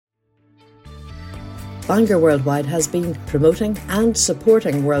Bangor Worldwide has been promoting and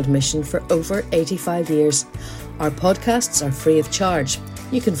supporting World Mission for over 85 years. Our podcasts are free of charge.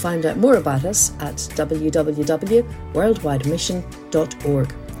 You can find out more about us at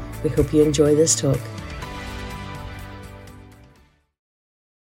www.worldwidemission.org. We hope you enjoy this talk.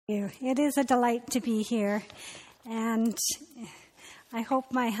 It is a delight to be here, and I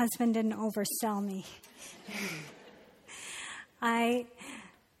hope my husband didn't oversell me.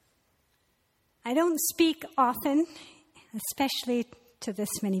 I don't speak often, especially to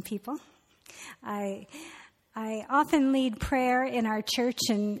this many people. I often lead prayer in our church,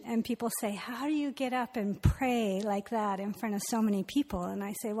 and people say, how do you get up and pray like that in front of so many people? And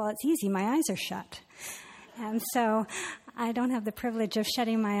I say, well, it's easy. My eyes are shut. And so I don't have the privilege of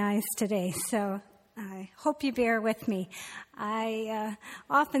shutting my eyes today, so I hope you bear with me. I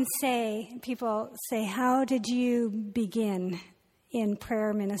often say, people say, how did you begin in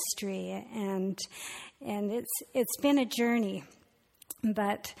prayer ministry? And it's been a journey,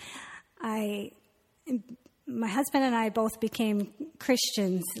 but my husband and I both became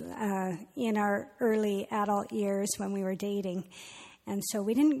Christians in our early adult years when we were dating, and so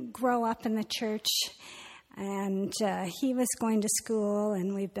we didn't grow up in the church. And he was going to school,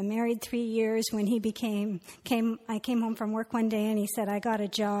 and we've been married 3 years. When he I came home from work one day, and he said, I got a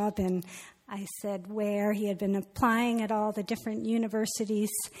job. And I said, where? He had been applying at all the different universities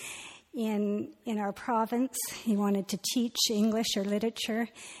in our province. He wanted to teach English or literature.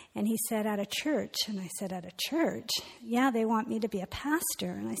 And he said, at a church. And I said, at a church? Yeah, they want me to be a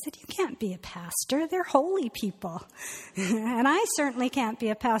pastor. And I said, you can't be a pastor. They're holy people. And I certainly can't be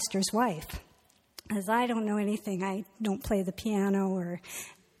a pastor's wife. As I don't know anything, I don't play the piano, or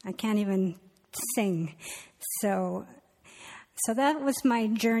I can't even sing. So that was my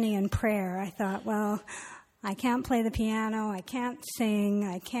journey in prayer. I thought, well, I can't play the piano, I can't sing,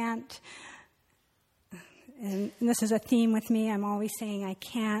 I can't, and this is a theme with me, I'm always saying I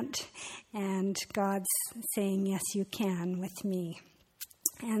can't, and God's saying, yes, you can with me.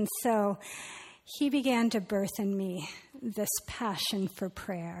 And so he began to birth in me this passion for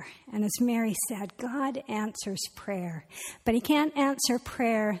prayer. And as Mary said, God answers prayer, but he can't answer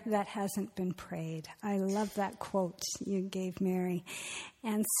prayer that hasn't been prayed. I love that quote you gave, Mary.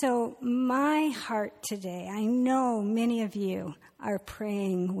 And so my heart today, I know many of you are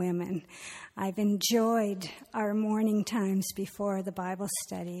praying women. I've enjoyed our morning times before the Bible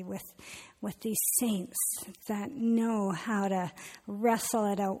study with these saints that know how to wrestle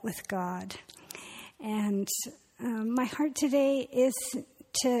it out with God. And my heart today is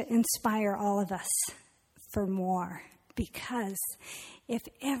to inspire all of us for more, because if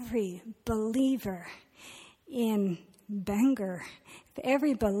every believer in Bangor, if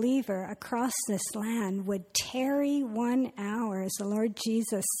every believer across this land would tarry 1 hour, as the Lord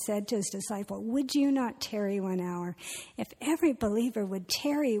Jesus said to his disciple, would you not tarry 1 hour? If every believer would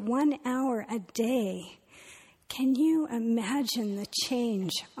tarry 1 hour a day, can you imagine the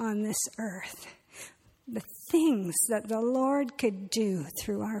change on this earth? The things that the Lord could do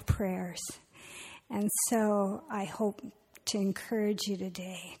through our prayers. And so I hope to encourage you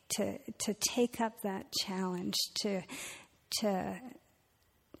today to take up that challenge, to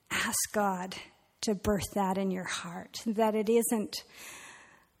ask God to birth that in your heart, that it isn't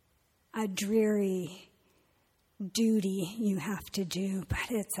a dreary duty you have to do, but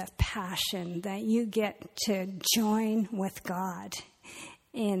it's a passion that you get to join with God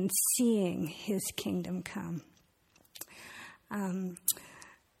in seeing his kingdom come.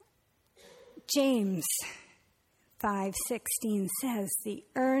 James 5:16 says, the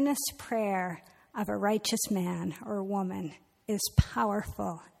earnest prayer of a righteous man or woman is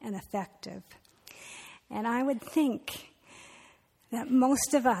powerful and effective. And I would think that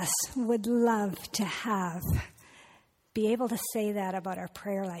most of us would love to be able to say that about our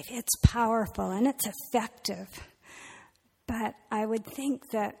prayer life. It's powerful and it's effective. But I would think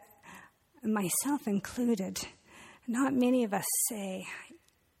that, myself included, not many of us say,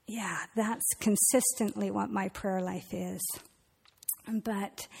 yeah, that's consistently what my prayer life is.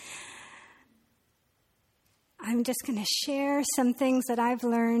 But I'm just going to share some things that I've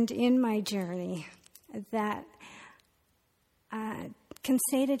learned in my journey that I can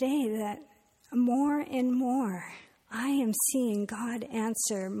say today that more and more I am seeing God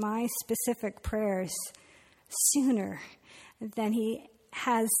answer my specific prayers sooner than he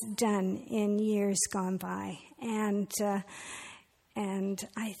has done in years gone by. And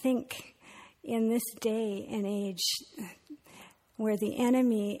I think in this day and age where the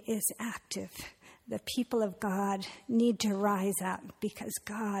enemy is active, the people of God need to rise up because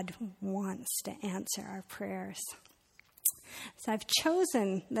God wants to answer our prayers. So I've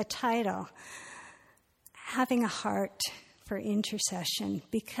chosen the title, having a heart for intercession,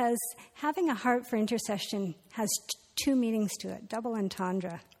 because having a heart for intercession has two meanings to it, double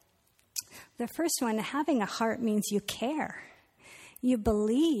entendre. The first one, having a heart, means you care. You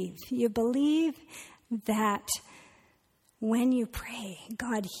believe. You believe that when you pray,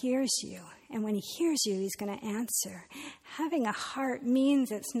 God hears you. And when he hears you, he's going to answer. Having a heart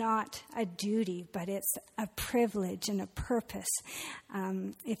means it's not a duty, but it's a privilege and a purpose.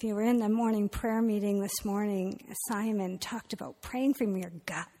 If you were in the morning prayer meeting this morning, Simon talked about praying from your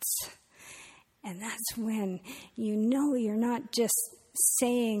guts. And that's when you know you're not just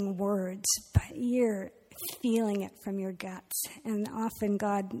saying words, but you're feeling it from your guts. And often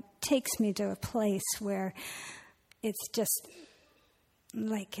God takes me to a place where it's just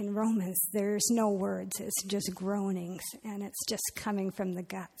like in Romans, there's no words, it's just groanings, and it's just coming from the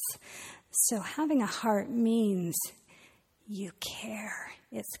guts. So having a heart means you care.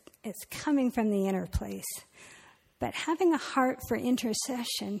 It's coming from the inner place. But having a heart for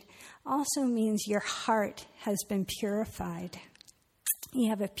intercession also means your heart has been purified. You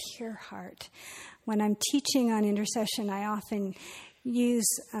have a pure heart. When I'm teaching on intercession, I often use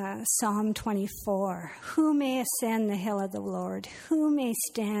Psalm 24. Who may ascend the hill of the Lord? Who may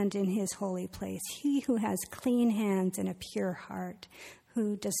stand in his holy place? He who has clean hands and a pure heart,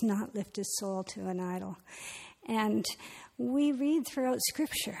 who does not lift his soul to an idol. And we read throughout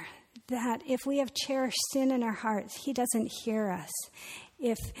Scripture that if we have cherished sin in our hearts, he doesn't hear us.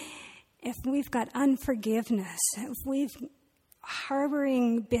 If we've got unforgiveness, if we've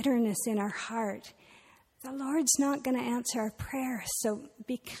harboring bitterness in our heart, the Lord's not going to answer our prayers. So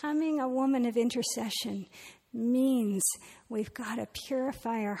becoming a woman of intercession means we've got to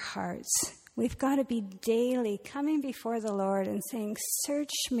purify our hearts. We've got to be daily coming before the Lord and saying,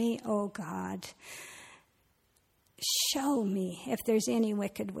 search me, O God. Show me if there's any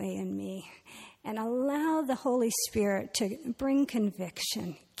wicked way in me. And allow the Holy Spirit to bring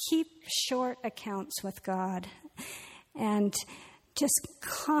conviction. Keep short accounts with God. And just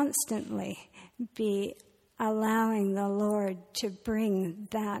constantly be allowing the Lord to bring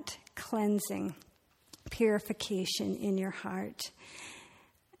that cleansing, purification in your heart.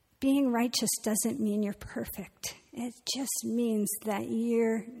 Being righteous doesn't mean you're perfect. It just means that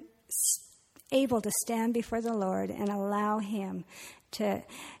you're able to stand before the Lord and allow him to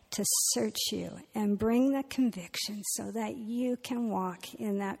search you and bring the conviction so that you can walk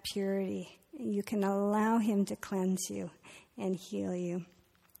in that purity. You can allow him to cleanse you and heal you.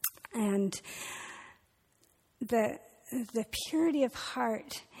 And the purity of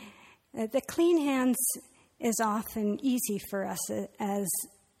heart, the clean hands is often easy for us as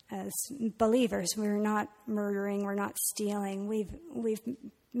believers. We're not murdering, we're not stealing. We've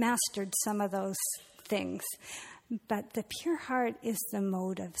mastered some of those things. But the pure heart is the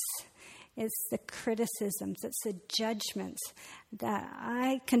motives. It's the criticisms, it's the judgments that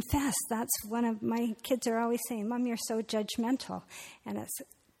I confess. That's one of my kids are always saying, Mom, you're so judgmental. And it's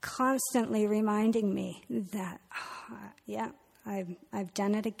constantly reminding me that, I've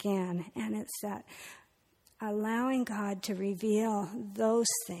done it again. And it's that allowing God to reveal those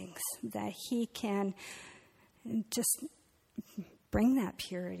things that he can just bring that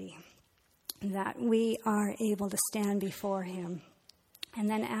purity, that we are able to stand before him and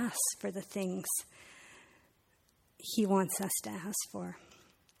then ask for the things he wants us to ask for.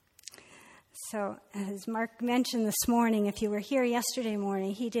 So, as Mark mentioned this morning, if you were here yesterday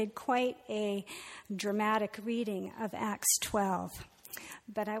morning, he did quite a dramatic reading of Acts 12.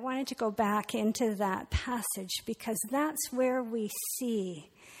 But I wanted to go back into that passage because that's where we see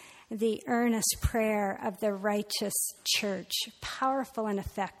the earnest prayer of the righteous church, powerful and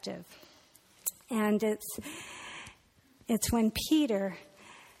effective. And it's when Peter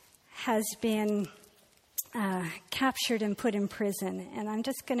has been captured and put in prison. And I'm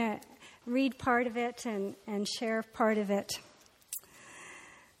just going to read part of it and share part of it.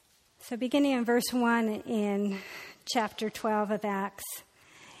 So beginning in verse 1 in chapter 12 of Acts,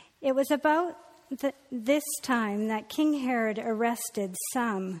 it was about this time that King Herod arrested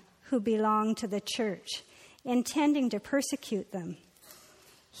some who belonged to the church, intending to persecute them.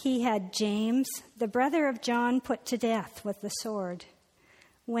 He had James, the brother of John, put to death with the sword.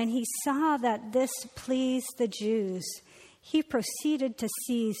 When he saw that this pleased the Jews, he proceeded to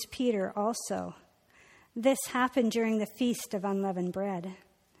seize Peter also. This happened during the Feast of Unleavened Bread.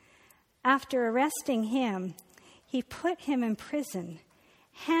 After arresting him, he put him in prison,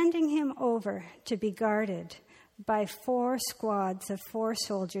 handing him over to be guarded by 4 squads of 4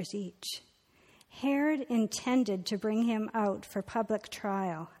 soldiers each. Herod intended to bring him out for public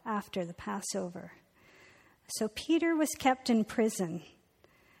trial after the Passover. So Peter was kept in prison,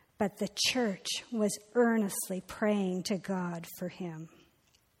 but the church was earnestly praying to God for him.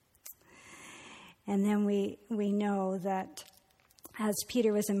 And then we know that as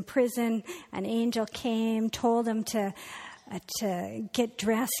Peter was in prison, an angel came, told him to get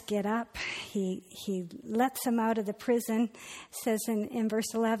dressed, get up. He lets him out of the prison. It says in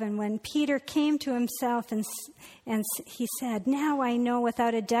verse 11, when Peter came to himself and he said, now I know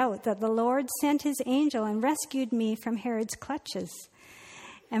without a doubt that the Lord sent his angel and rescued me from Herod's clutches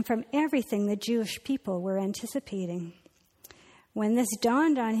and from everything the Jewish people were anticipating. When this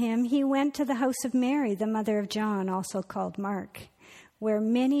dawned on him, he went to the house of Mary, the mother of John, also called Mark, where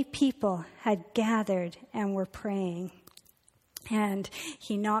many people had gathered and were praying. And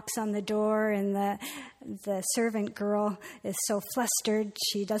he knocks on the door, and the servant girl is so flustered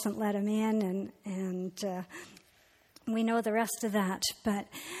she doesn't let him in, and we know the rest of that. But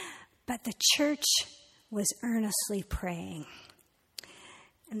the church was earnestly praying.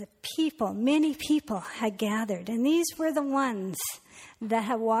 And the people, many people had gathered. And these were the ones that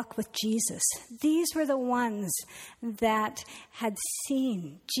had walked with Jesus. These were the ones that had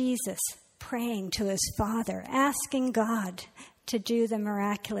seen Jesus praying to his Father, asking God to do the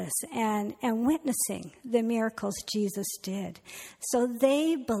miraculous and witnessing the miracles Jesus did. So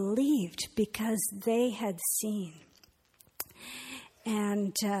they believed because they had seen.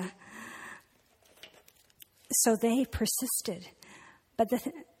 And so they persisted. But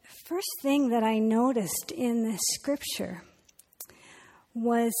the first thing that I noticed in this scripture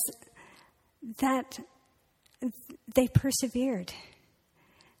was that they persevered.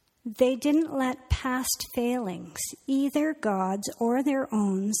 They didn't let past failings, either God's or their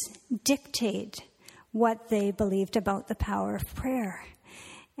own, dictate what they believed about the power of prayer.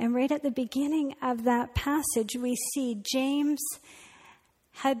 And right at the beginning of that passage, we see James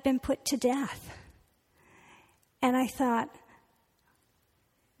had been put to death. And I thought,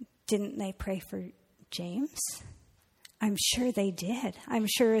 didn't they pray for James? I'm sure they did. I'm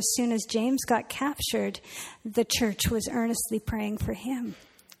sure as soon as James got captured, the church was earnestly praying for him.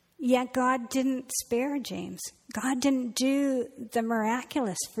 Yet God didn't spare James. God didn't do the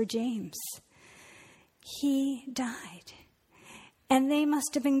miraculous for James. He died. And they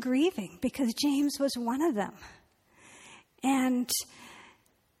must have been grieving because James was one of them. And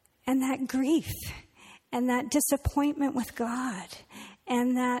that grief and that disappointment with God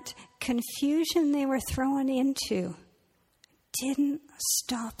and that confusion they were thrown into didn't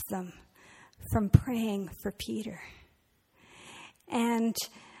stop them from praying for Peter. And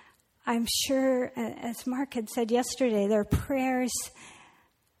I'm sure, as Mark had said yesterday, their prayers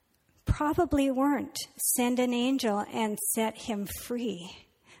probably weren't send an angel and set him free.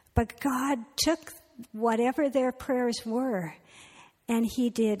 But God took whatever their prayers were, and he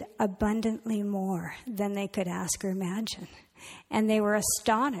did abundantly more than they could ask or imagine. And they were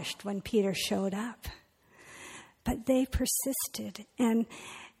astonished when Peter showed up. But they persisted. And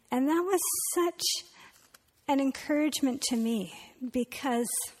that was such an encouragement to me, because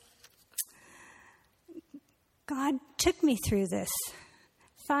God took me through this.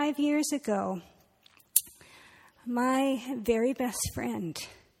 5 years ago, my very best friend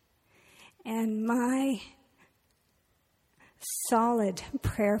and my solid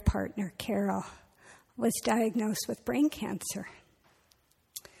prayer partner, Carol, was diagnosed with brain cancer.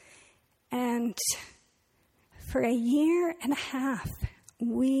 And for 1.5 years,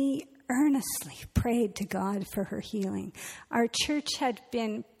 we earnestly prayed to God for her healing. Our church had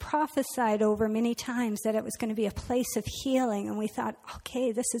been prophesied over many times that it was going to be a place of healing, and we thought,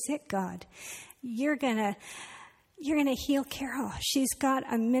 okay, this is it, God. You're going to heal Carol. She's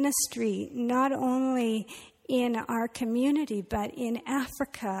got a ministry not only in our community, but in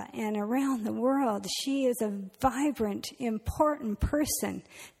Africa and around the world. She is a vibrant, important person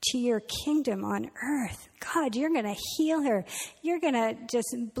to your kingdom on earth. God, you're going to heal her. You're going to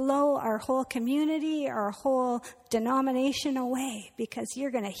just blow our whole community, our whole denomination away, because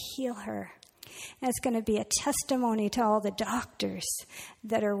you're going to heal her. And it's going to be a testimony to all the doctors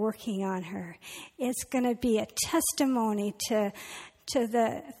that are working on her. It's going to be a testimony to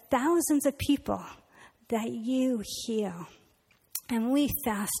the thousands of people that you heal. And we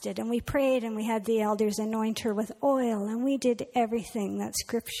fasted and we prayed and we had the elders anoint her with oil, and we did everything that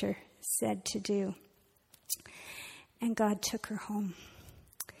Scripture said to do. And God took her home.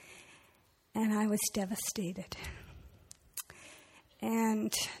 And I was devastated.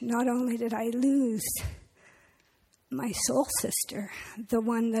 And not only did I lose my soul sister, the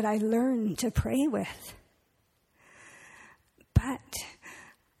one that I learned to pray with, but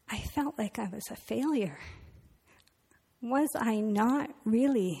I felt like I was a failure. Was I not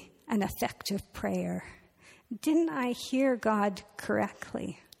really an effective prayer? Didn't I hear God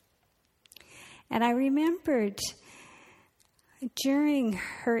correctly? And I remembered during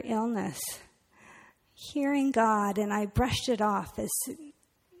her illness hearing God, and I brushed it off as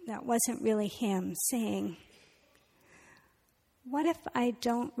that wasn't really him, saying, what if I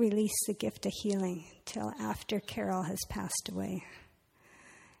don't release the gift of healing till after Carol has passed away?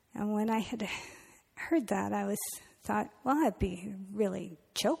 And when I had heard that, I thought, well, I'd be really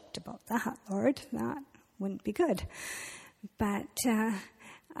choked about that, Lord. That wouldn't be good. But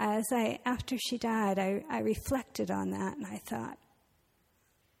after she died, I reflected on that, and I thought,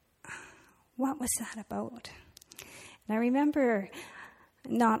 what was that about? And I remember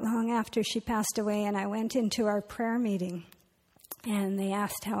not long after she passed away, and I went into our prayer meeting, and they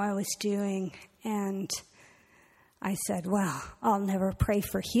asked how I was doing, and I said, well, I'll never pray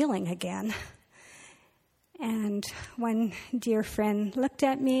for healing again. And one dear friend looked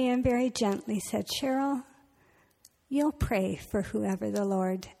at me and very gently said, Cheryl, you'll pray for whoever the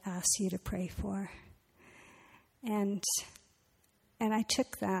Lord asks you to pray for. And I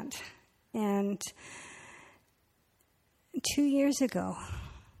took that. And 2 years ago,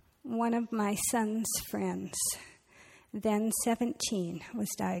 one of my son's friends, then 17, was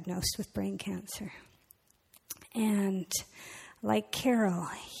diagnosed with brain cancer. And like Carol,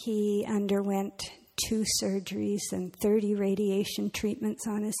 he underwent 2 surgeries and 30 radiation treatments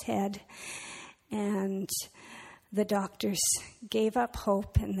on his head. And the doctors gave up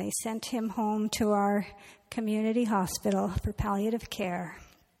hope, and they sent him home to our community hospital for palliative care.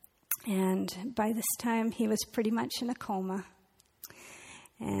 And by this time, he was pretty much in a coma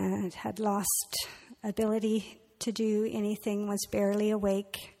and had lost ability to do anything, was barely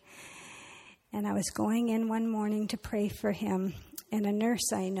awake. And I was going in one morning to pray for him, and a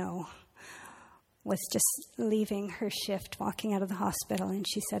nurse I know was just leaving her shift, walking out of the hospital, and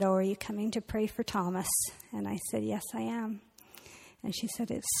she said, oh, are you coming to pray for Thomas? And I said, yes, I am. And she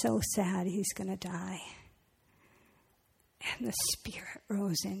said, it's so sad, he's going to die. And the Spirit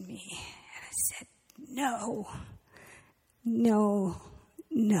rose in me, and I said,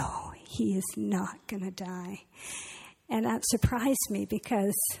 no, he is not going to die. And that surprised me,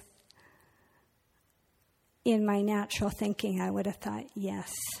 because in my natural thinking, I would have thought,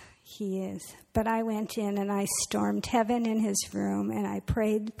 yes, he is. But I went in and I stormed heaven in his room, and I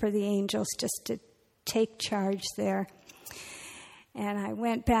prayed for the angels just to take charge there. And I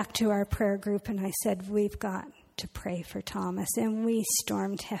went back to our prayer group and I said, we've got to pray for Thomas. And we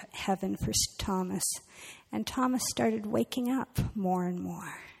stormed heaven for Thomas. And Thomas started waking up more and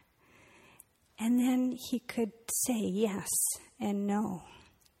more. And then he could say yes and no.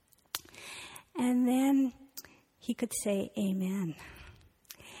 And then he could say amen.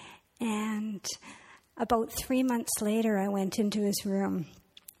 And about 3 months later, I went into his room,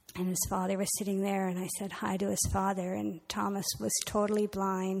 and his father was sitting there, and I said hi to his father, and Thomas was totally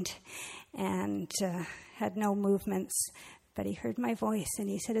blind and had no movements, but he heard my voice, and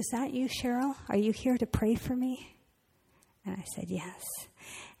he said, is that you, Cheryl? Are you here to pray for me? And I said, yes.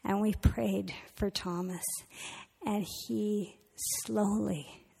 And we prayed for Thomas, and he slowly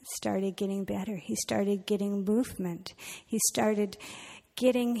started getting better. He started getting movement. He started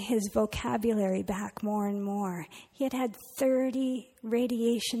getting his vocabulary back more and more. He had had 30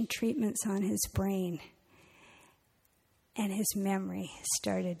 radiation treatments on his brain, and his memory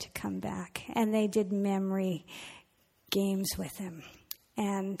started to come back. And they did memory games with him.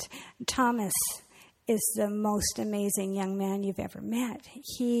 And Thomas is the most amazing young man you've ever met.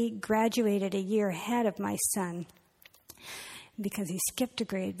 He graduated a year ahead of my son because he skipped a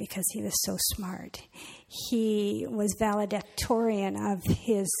grade because he was so smart. He was valedictorian of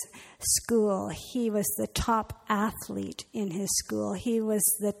his school. He was the top athlete in his school. He was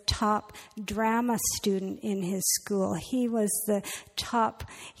the top drama student in his school. He was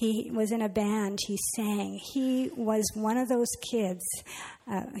in a band. He sang. He was one of those kids.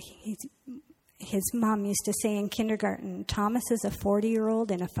 His mom used to say in kindergarten, Thomas is a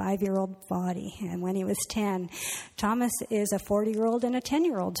 40-year-old in a 5-year-old body. And when he was 10, Thomas is a 40-year-old in a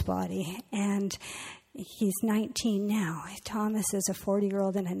 10-year-old's body. And he's 19 now. Thomas is a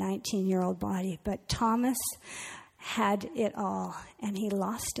 40-year-old in a 19-year-old body. But Thomas had it all, and he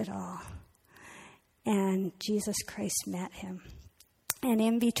lost it all. And Jesus Christ met him. And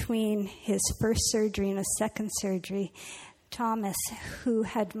in between his first surgery and his second surgery, Thomas, who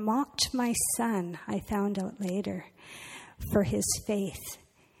had mocked my son, I found out later, for his faith,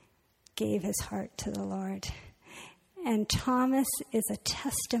 gave his heart to the Lord. And Thomas is a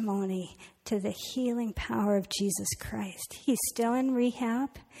testimony to the healing power of Jesus Christ. He's still in rehab.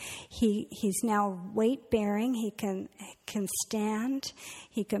 He's now weight-bearing. He can stand.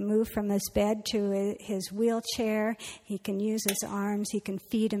 He can move from his bed to his wheelchair. He can use his arms. He can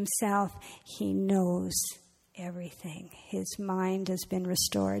feed himself. He knows everything. His mind has been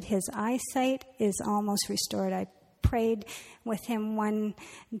restored. His eyesight is almost restored. I prayed with him one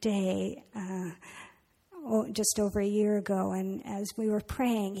day just over a year ago, and as we were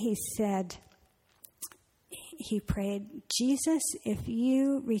praying, he prayed, Jesus, if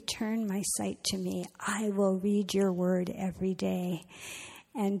you return my sight to me, I will read your word every day.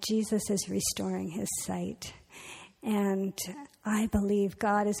 And Jesus is restoring his sight. And I believe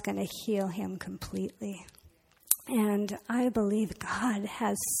God is going to heal him completely. And I believe God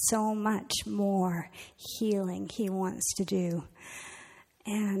has so much more healing he wants to do.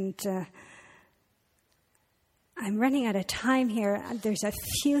 And I'm running out of time here. There's a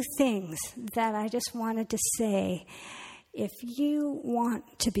few things that I just wanted to say. If you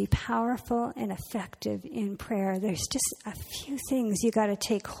want to be powerful and effective in prayer, there's just a few things you got to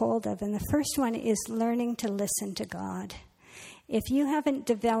take hold of. And the first one is learning to listen to God. If you haven't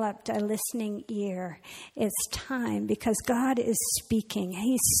developed a listening ear, it's time, because God is speaking.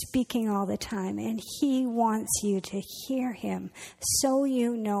 He's speaking all the time, and he wants you to hear him so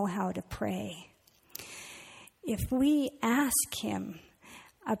you know how to pray. If we ask him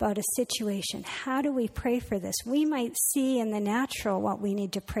about a situation, how do we pray for this? We might see in the natural what we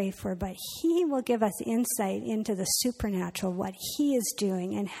need to pray for, but he will give us insight into the supernatural, what he is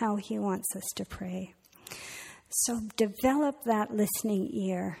doing and how he wants us to pray. So develop that listening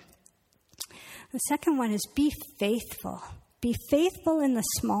ear. The second one is be faithful. Be faithful in the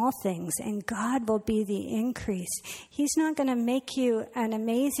small things, and God will be the increase. He's not going to make you an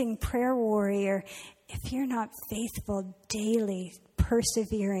amazing prayer warrior if you're not faithful daily,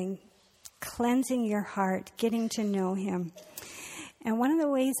 persevering, cleansing your heart, getting to know him. And one of the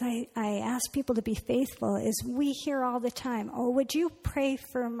ways I ask people to be faithful is we hear all the time, oh, would you pray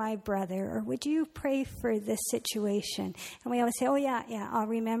for my brother? Or would you pray for this situation? And we always say, oh, yeah, I'll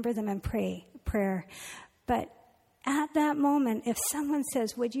remember them and prayer. But at that moment, if someone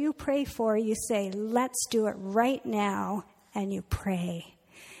says, would you pray for, you say, let's do it right now, and you pray.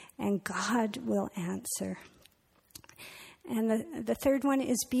 And God will answer. And the third one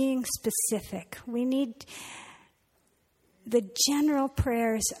is being specific. The general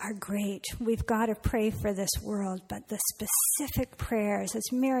prayers are great. We've got to pray for this world. But the specific prayers, as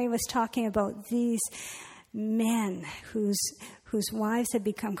Mary was talking about these men whose wives have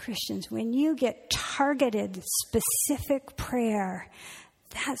become Christians, when you get targeted, specific prayer,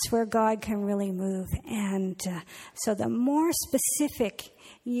 that's where God can really move. And so the more specific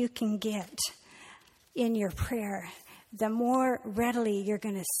you can get in your prayer, the more readily you're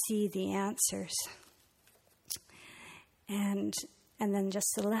going to see the answers. And then just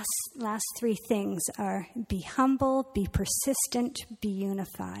the last three things are be humble, be persistent, be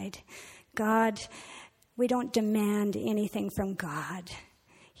unified. God, we don't demand anything from God.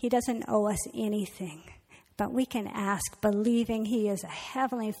 He doesn't owe us anything. But we can ask, believing he is a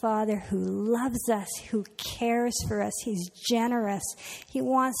heavenly Father who loves us, who cares for us. He's generous. He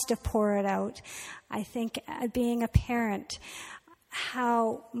wants to pour it out. I think being a parent,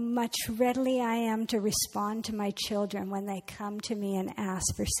 how much readily I am to respond to my children when they come to me and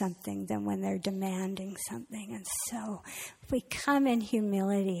ask for something than when they're demanding something. And so if we come in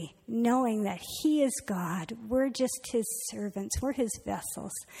humility, knowing that he is God, we're just his servants, we're his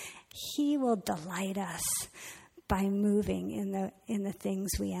vessels, he will delight us by moving in the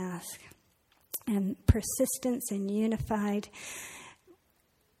things we ask. And persistence and unified.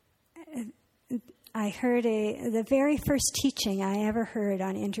 I heard the very first teaching I ever heard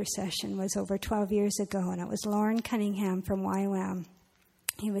on intercession was over 12 years ago, and it was Lauren Cunningham from YWAM.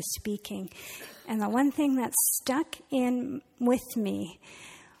 He was speaking. And the one thing that stuck in with me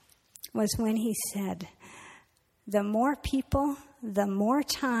was when he said, the more people, the more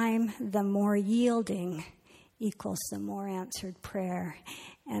time, the more yielding equals the more answered prayer.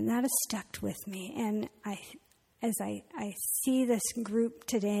 And that has stuck with me. And as I see this group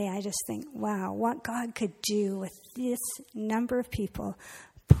today, I just think, wow, what God could do with this number of people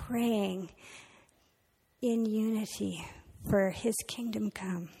praying in unity for his kingdom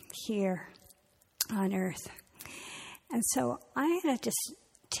come here on earth. And so I'm going to just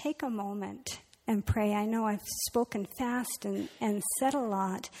take a moment and pray. I know I've spoken fast and said a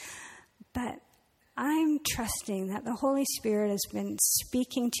lot, but I'm trusting that the Holy Spirit has been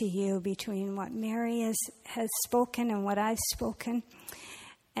speaking to you between what Mary has spoken and what I've spoken.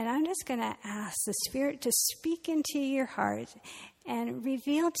 And I'm just going to ask the Spirit to speak into your heart and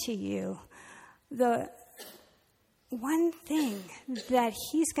reveal to you the one thing that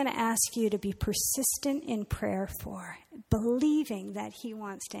He's going to ask you to be persistent in prayer for, believing that He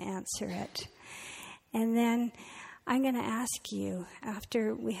wants to answer it. And then I'm going to ask you,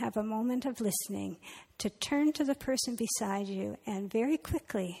 after we have a moment of listening, to turn to the person beside you and very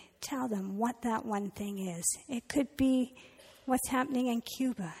quickly tell them what that one thing is. It could be what's happening in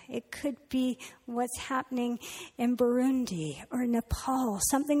Cuba. It could be what's happening in Burundi or Nepal,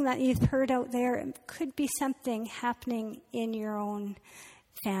 something that you've heard out there. It could be something happening in your own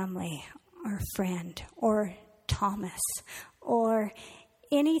family or friend or Thomas or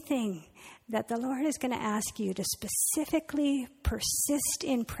anything that the Lord is going to ask you to specifically persist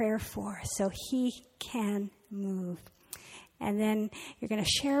in prayer for so He can move. And then you're going to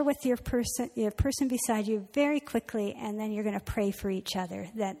share with your person beside you very quickly, and then you're going to pray for each other,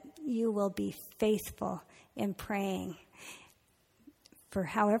 that you will be faithful in praying for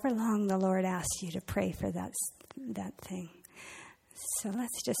however long the Lord asks you to pray for that thing. So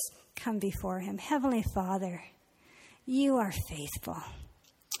let's just come before Him. Heavenly Father, You are faithful.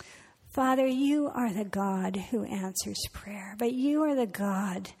 Father, You are the God who answers prayer, but You are the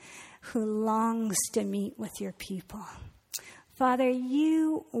God who longs to meet with Your people. Father,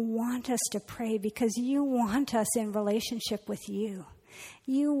 You want us to pray because You want us in relationship with You.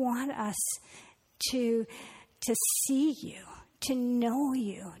 You want us to see You, to know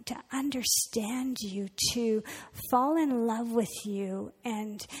You, to understand You, to fall in love with You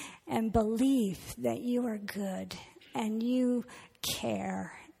and believe that You are good and You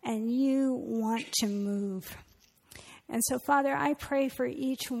care and You want to move. And so, Father, I pray for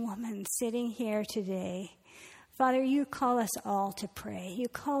each woman sitting here today. Father, You call us all to pray. You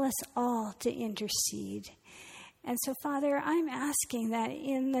call us all to intercede. And so, Father, I'm asking that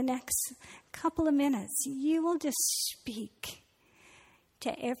in the next couple of minutes, You will just speak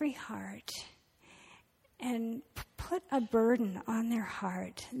to every heart and put a burden on their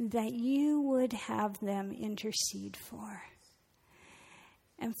heart that You would have them intercede for.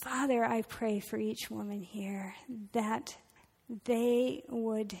 And Father, I pray for each woman here that they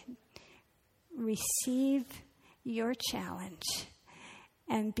would receive Your challenge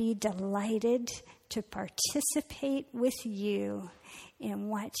and be delighted to participate with You in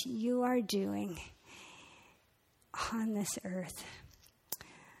what You are doing on this earth.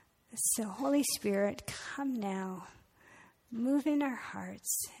 So, Holy Spirit, come now, move in our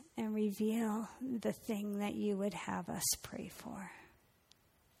hearts and reveal the thing that You would have us pray for.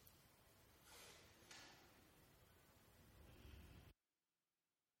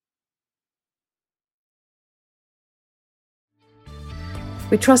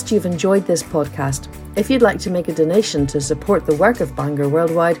 We trust you've enjoyed this podcast. If you'd like to make a donation to support the work of Bangor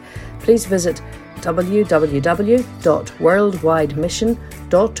Worldwide, please visit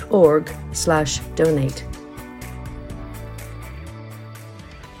www.worldwidemission.org/donate.